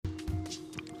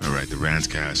right, the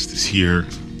Rantcast is here.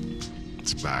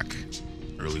 It's back.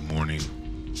 Early morning.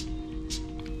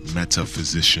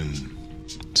 Metaphysician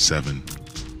 7.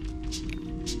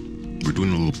 We're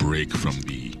doing a little break from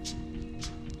the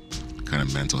kind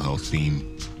of mental health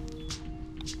theme.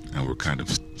 And we're kind of,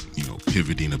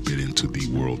 pivoting a bit into the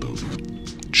world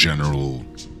of general,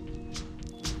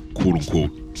 quote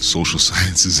unquote, social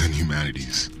sciences and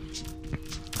humanities.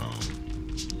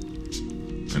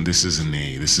 And this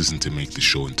isn't to make the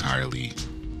show entirely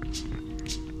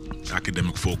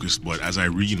academic focused, but as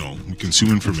we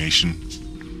consume information,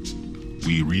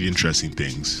 we read interesting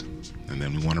things, and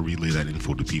then we want to relay that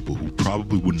info to people who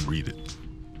probably wouldn't read it.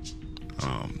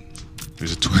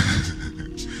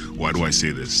 Why do I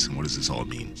say this? What does this all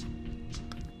mean?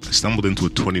 I stumbled into a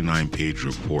 29-page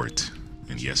report,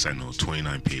 and yes, I know,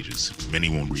 29 pages. Many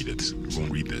won't read it.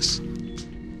 Won't read this.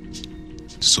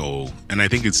 So, and I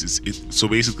think so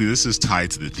basically this is tied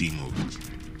to the theme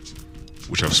of,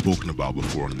 which I've spoken about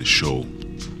before on this show,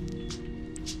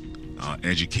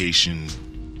 education.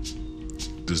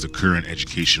 Does the current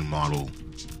education model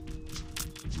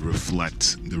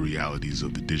reflect the realities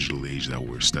of the digital age that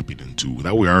we're stepping into,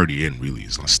 that we're already in? Really,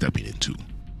 it's not stepping into.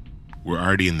 We're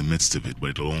already in the midst of it,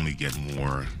 but it'll only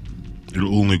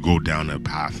go down a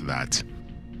path that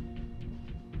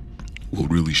will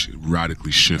really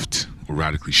radically shift or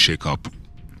radically shake up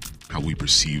how we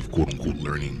perceive quote-unquote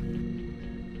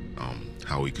learning,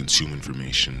 how we consume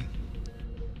information.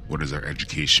 What does our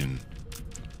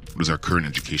current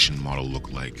education model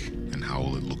look like, and how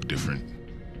will it look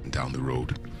different down the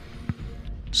road?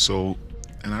 So,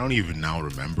 and I don't even now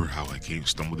remember how I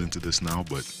stumbled into this now,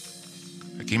 but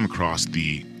I came across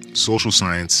the Social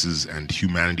Sciences and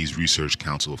Humanities Research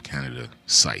Council of Canada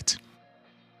site.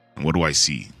 And what do I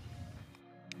see?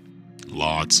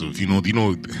 Lots of,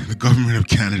 the government of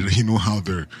Canada, how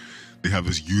they have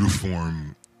this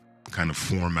uniform kind of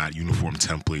format, uniform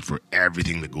template for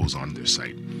everything that goes on their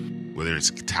site. Whether it's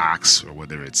tax, or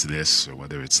whether it's this, or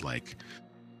whether it's like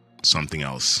something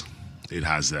else. It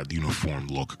has that uniform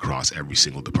look across every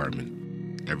single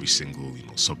department, every single,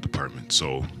 sub-department.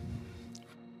 So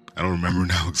I don't remember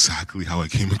now exactly how I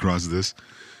came across this,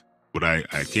 but I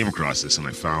came across this and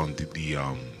I found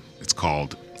it's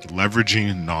called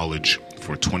Leveraging Knowledge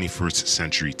for 21st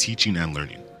Century Teaching and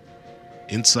Learning: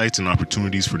 Insights and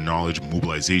Opportunities for Knowledge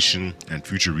Mobilization and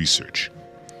Future Research,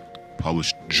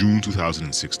 published June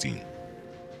 2016.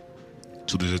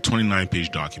 So there's a 29-page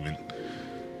document,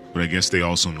 but I guess they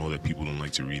also know that people don't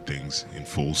like to read things in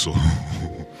full, so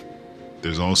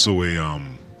there's also a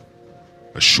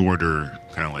shorter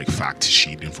kind of like fact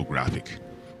sheet infographic.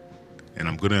 And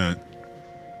I'm gonna,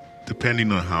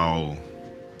 depending on how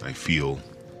I feel,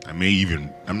 I'm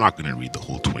not gonna read the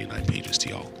whole 29 pages to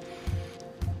y'all,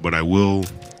 but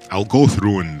I'll go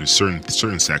through in the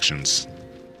certain sections.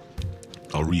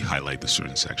 I'll re-highlight the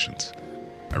certain sections.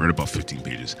 I read about 15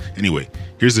 pages. Anyway,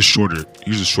 here's the shorter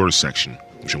section,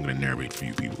 which I'm going to narrate for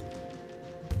you people.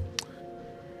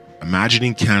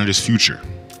 Imagining Canada's Future.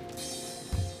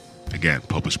 Again,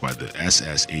 published by the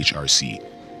SSHRC,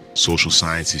 Social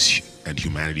Sciences and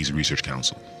Humanities Research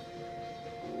Council.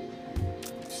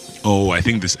 Oh, let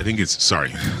me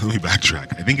backtrack.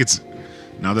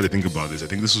 Now that I think about this, I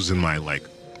think this was in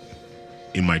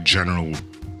my general,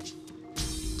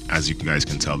 as you guys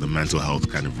can tell, the mental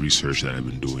health kind of research that I've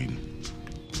been doing,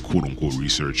 quote unquote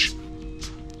research.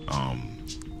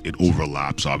 It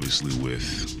overlaps obviously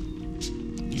with,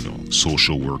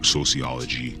 social work,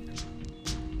 sociology,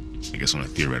 I guess on a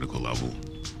theoretical level,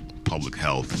 public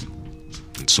health,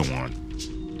 and so on.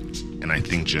 And I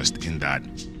think just in that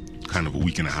kind of a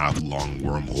week and a half long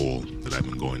wormhole that I've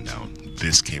been going down,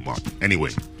 this came up.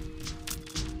 Anyway,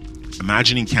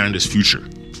 Imagining Canada's Future.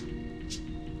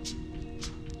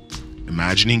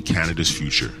 Imagining Canada's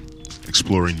Future,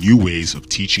 exploring new ways of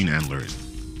teaching and learning.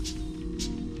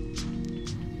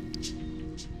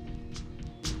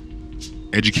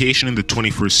 Education in the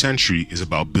 21st century is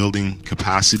about building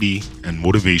capacity and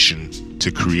motivation to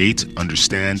create,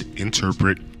 understand,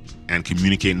 interpret, and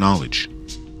communicate knowledge.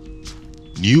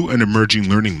 New and emerging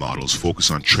learning models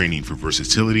focus on training for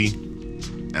versatility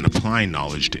and applying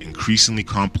knowledge to increasingly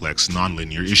complex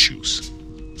nonlinear issues.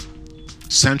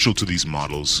 Central to these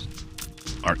models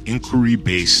are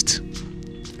inquiry-based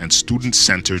and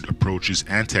student-centered approaches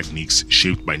and techniques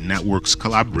shaped by networks,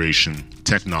 collaboration,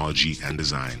 technology, and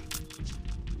design.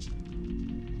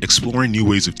 Exploring new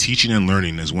ways of teaching and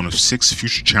learning is one of 6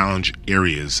 future challenge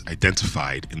areas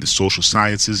identified in the Social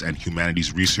Sciences and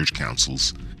Humanities Research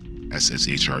Council's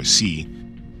SSHRC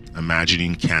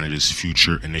Imagining Canada's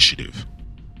Future initiative.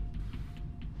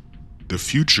 The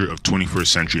future of 21st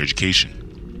century education.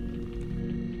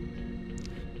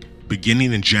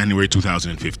 Beginning in January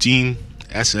 2015,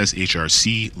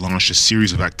 SSHRC launched a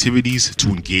series of activities to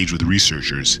engage with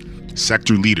researchers,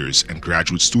 sector leaders, and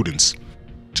graduate students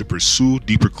to pursue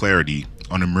deeper clarity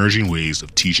on emerging ways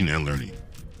of teaching and learning.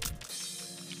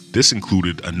 This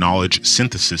included a knowledge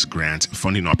synthesis grant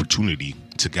funding opportunity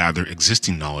to gather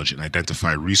existing knowledge and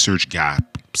identify research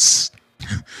gaps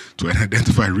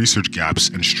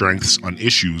and strengths on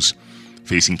issues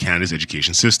facing Canada's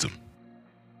education system.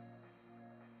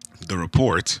 The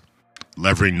report,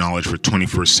 Leveraging Knowledge for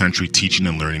 21st Century Teaching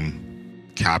and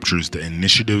Learning, captures the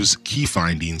initiative's key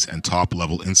findings and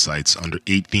top-level insights under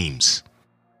 8 themes.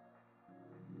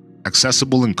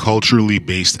 Accessible and culturally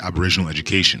based Aboriginal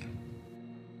education.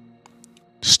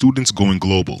 Students going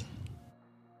global.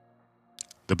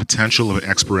 The potential of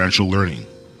experiential learning.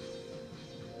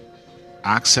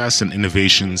 Access and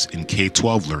innovations in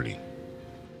K-12 learning.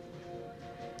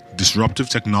 Disruptive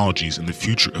technologies in the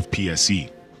future of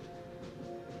PSE.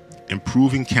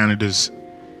 Improving Canada's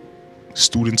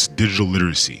students' digital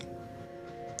literacy.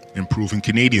 Improving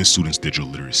Canadian students' digital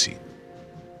literacy.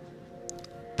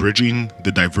 Bridging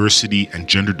the diversity and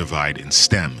gender divide in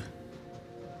STEM.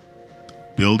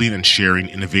 Building and sharing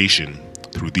innovation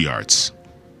through the arts.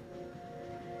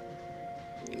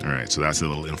 Alright, so that's a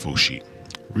little info sheet.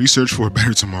 Research for a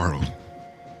Better Tomorrow.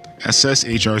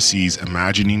 SSHRC's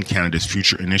Imagining Canada's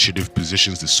Future initiative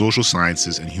positions the social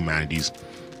sciences and humanities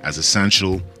as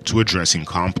essential to addressing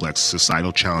complex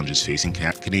societal challenges facing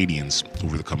Canadians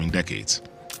over the coming decades.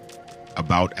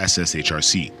 About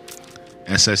SSHRC.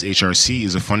 SSHRC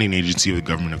is a funding agency of the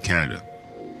Government of Canada.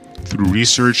 Through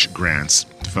research, grants,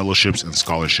 fellowships, and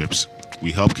scholarships,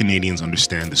 we help Canadians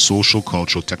understand the social,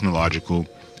 cultural, technological,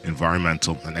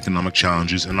 environmental, and economic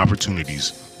challenges and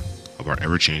opportunities of our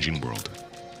ever-changing world.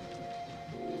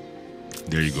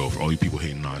 There you go, for all you people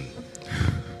hating on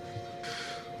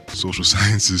social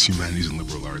sciences, humanities, and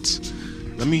liberal arts.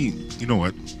 You know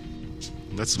what?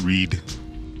 Let's read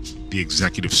the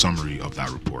executive summary of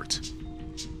that report.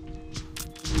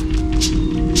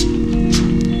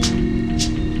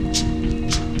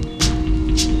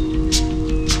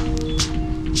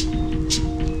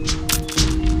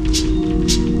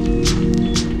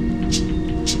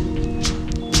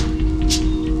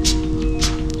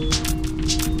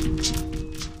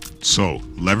 So,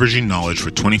 leveraging knowledge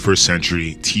for 21st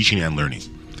century teaching and learning.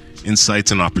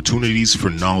 Insights and opportunities for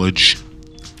knowledge,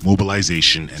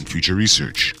 mobilization, and future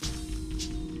research.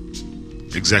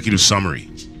 Executive summary.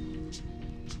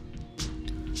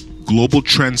 Global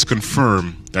trends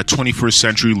confirm that 21st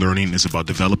century learning is about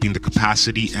developing the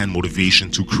capacity and motivation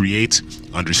to create,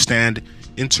 understand,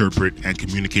 interpret, and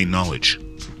communicate knowledge.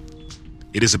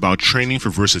 It is about training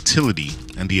for versatility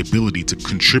and the ability to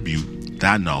contribute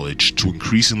that knowledge to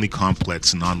increasingly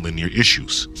complex nonlinear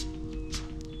issues.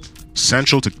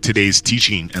 Central to today's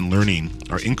teaching and learning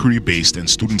are inquiry-based and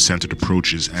student-centered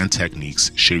approaches and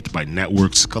techniques shaped by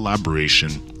networks, collaboration,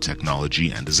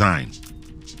 technology, and design.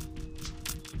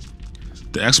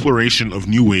 The exploration of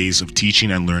new ways of teaching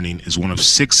and learning is one of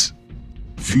 6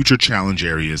 future challenge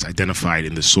areas identified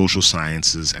in the Social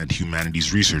Sciences and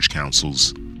Humanities Research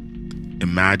Council's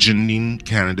Imagining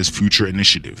Canada's Future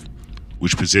initiative,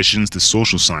 which positions the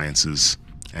social sciences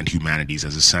and humanities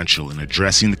as essential in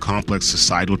addressing the complex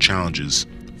societal challenges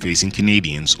facing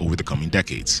Canadians over the coming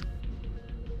decades.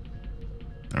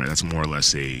 Alright, that's more or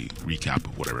less a recap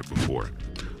of what I read before.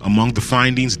 Among the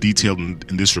findings detailed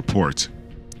in this report,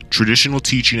 traditional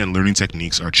teaching and learning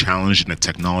techniques are challenged in a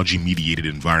technology-mediated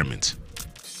environment.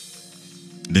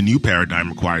 The new paradigm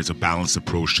requires a balanced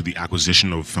approach to the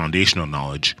acquisition of foundational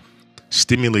knowledge,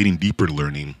 stimulating deeper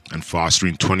learning, and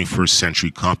fostering 21st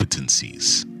century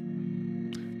competencies.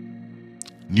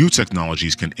 New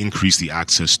technologies can increase the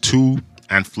access to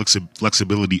and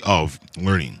flexibility of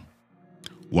learning,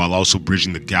 while also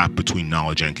bridging the gap between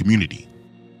knowledge and community.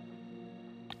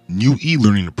 New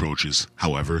e-learning approaches,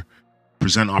 however,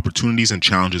 present opportunities and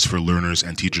challenges for learners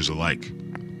and teachers alike.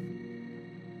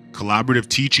 Collaborative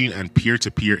teaching and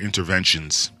peer-to-peer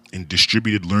interventions in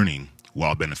distributed learning,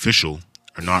 while beneficial,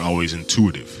 are not always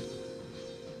intuitive.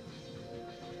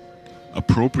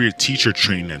 Appropriate teacher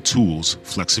training and tools,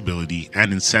 flexibility,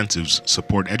 and incentives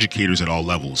support educators at all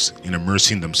levels in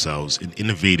immersing themselves in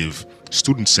innovative,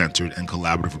 student-centered, and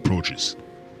collaborative approaches.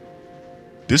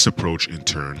 This approach, in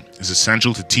turn, is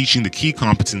essential to teaching the key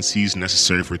competencies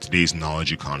necessary for today's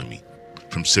knowledge economy,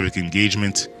 from civic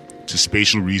engagement to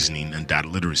spatial reasoning and data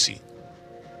literacy.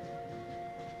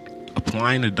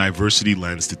 Applying a diversity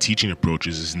lens to teaching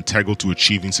approaches is integral to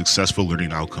achieving successful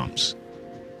learning outcomes.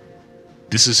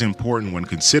 This is important when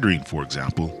considering, for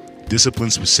example,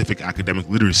 discipline-specific academic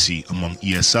literacy among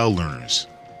ESL learners,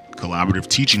 collaborative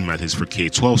teaching methods for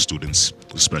K-12 students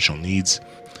with special needs,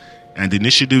 and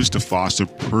initiatives to foster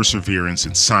perseverance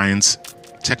in science,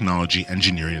 technology,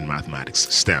 engineering, and mathematics,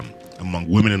 STEM, among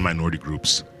women and minority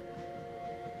groups.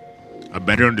 A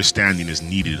better understanding is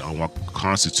needed on what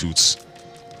constitutes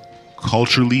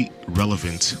culturally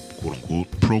relevant,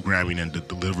 quote-unquote, programming and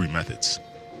delivery methods.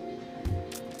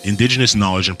 Indigenous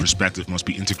knowledge and perspective must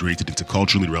be integrated into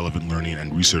culturally relevant learning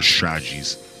and research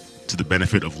strategies to the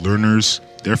benefit of learners,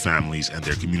 their families, and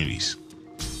their communities.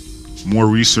 More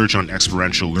research on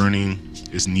experiential learning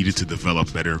is needed to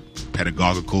develop better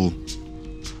pedagogical,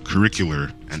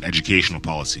 curricular, and educational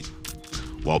policy.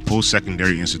 While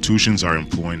post-secondary institutions are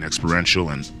employing experiential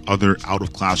and other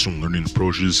out-of-classroom learning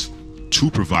approaches to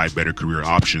provide better career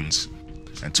options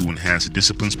and to enhance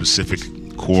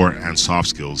discipline-specific core and soft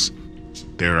skills,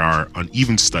 there are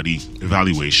uneven study,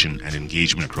 evaluation, and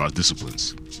engagement across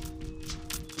disciplines.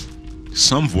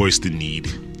 Some voice the need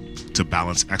to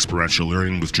balance experiential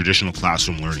learning with traditional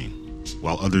classroom learning,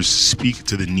 while others speak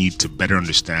to the need to better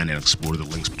understand and explore the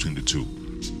links between the two.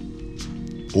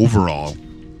 Overall,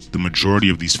 the majority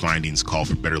of these findings call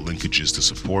for better linkages to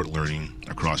support learning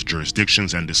across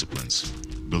jurisdictions and disciplines,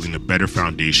 building a better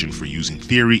foundation for using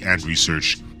theory and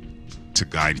research to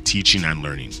guide teaching and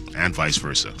learning, and vice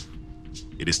versa.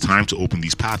 It is time to open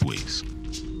these pathways.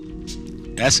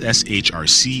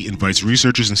 SSHRC invites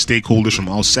researchers and stakeholders from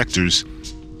all sectors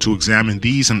to examine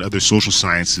these and other social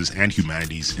sciences and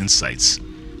humanities insights,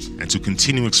 and to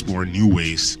continue exploring new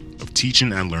ways of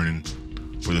teaching and learning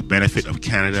for the benefit of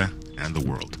Canada and the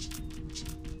world.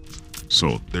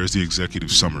 So there's the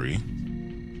executive summary.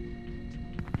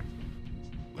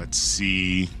 Let's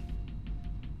see.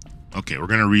 Okay, we're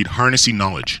going to read Harnessing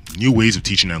Knowledge, New Ways of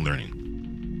Teaching and Learning.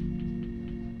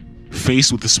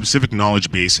 Faced with the specific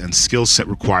knowledge base and skill set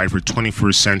required for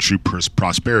 21st century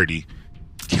prosperity,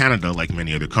 Canada, like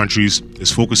many other countries,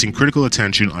 is focusing critical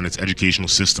attention on its educational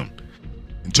system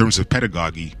in terms of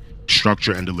pedagogy,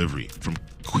 structure, and delivery, from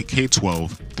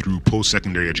K-12 through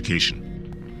post-secondary education.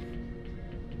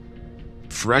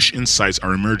 Fresh insights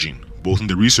are emerging, both in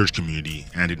the research community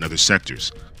and in other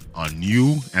sectors, on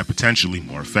new and potentially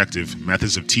more effective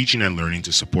methods of teaching and learning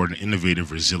to support an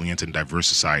innovative, resilient, and diverse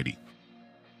society.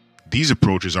 These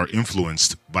approaches are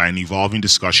influenced by an evolving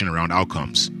discussion around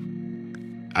outcomes,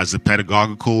 as the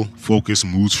pedagogical focus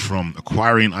moves from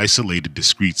acquiring isolated,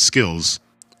 discrete skills,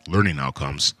 learning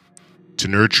outcomes, to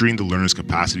nurturing the learner's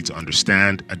capacity to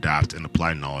understand, adapt, and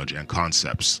apply knowledge and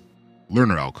concepts,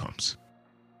 learner outcomes,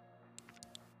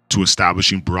 to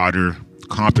establishing broader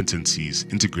competencies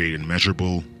integrated and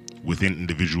measurable within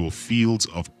individual fields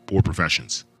or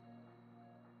professions.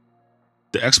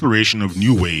 The exploration of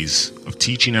new ways of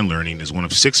teaching and learning is one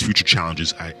of 6 future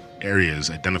challenges areas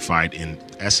identified in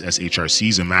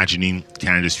SSHRC's Imagining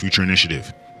Canada's Future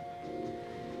initiative.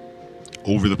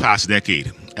 Over the past decade,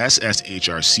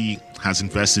 SSHRC has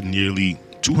invested nearly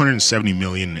 $270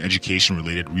 million in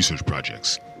education-related research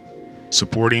projects.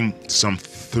 Supporting some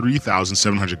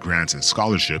 3,700 grants and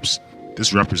scholarships,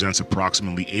 this represents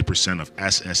approximately 8% of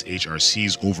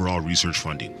SSHRC's overall research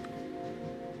funding.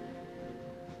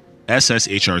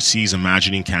 SSHRC's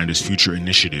Imagining Canada's Future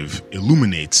initiative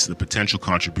illuminates the potential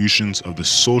contributions of the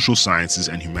social sciences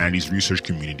and humanities research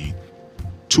community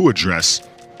to address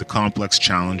the complex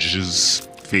challenges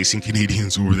facing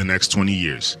Canadians over the next 20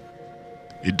 years.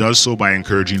 It does so by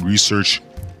encouraging research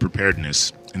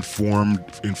preparedness,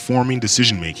 informing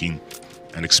decision-making,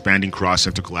 and expanding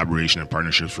cross-sector collaboration and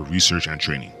partnerships for research and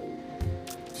training.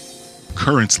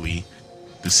 Currently,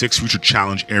 the 6 future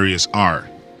challenge areas are: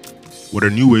 what are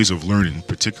new ways of learning,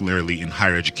 particularly in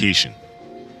higher education?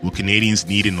 Will Canadians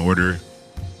need in order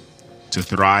to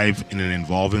thrive in an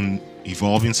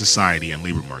evolving society and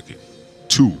labor market?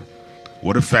 2.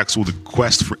 What effects will the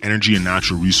quest for energy and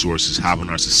natural resources have on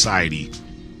our society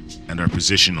and our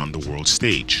position on the world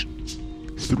stage?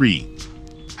 3.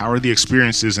 How are the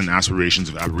experiences and aspirations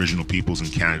of Aboriginal peoples in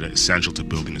Canada essential to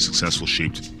building a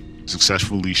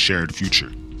successfully shared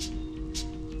future?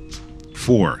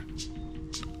 4.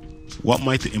 What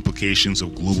might the implications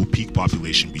of global peak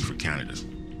population be for Canada?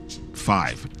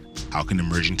 5. How can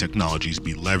emerging technologies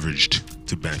be leveraged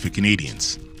to benefit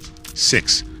Canadians?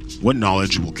 6. What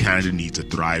knowledge will Canada need to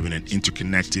thrive in an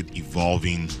interconnected,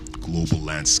 evolving global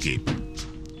landscape?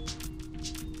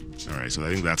 All right, so I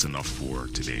think that's enough for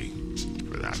today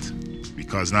for that.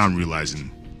 Because now I'm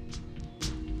realizing,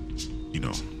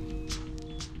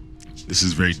 this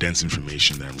is very dense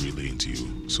information that I'm relaying to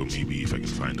you. So maybe if I can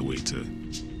find a way to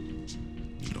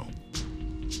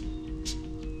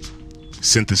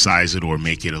synthesize it or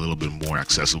make it a little bit more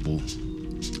accessible,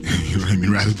 You know what I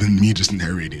mean? Rather than me just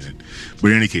narrating it.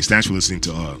 But in any case, thanks for listening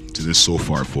to this so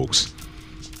far, folks.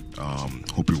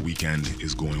 Hope your weekend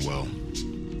is going well.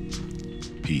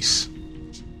 Peace.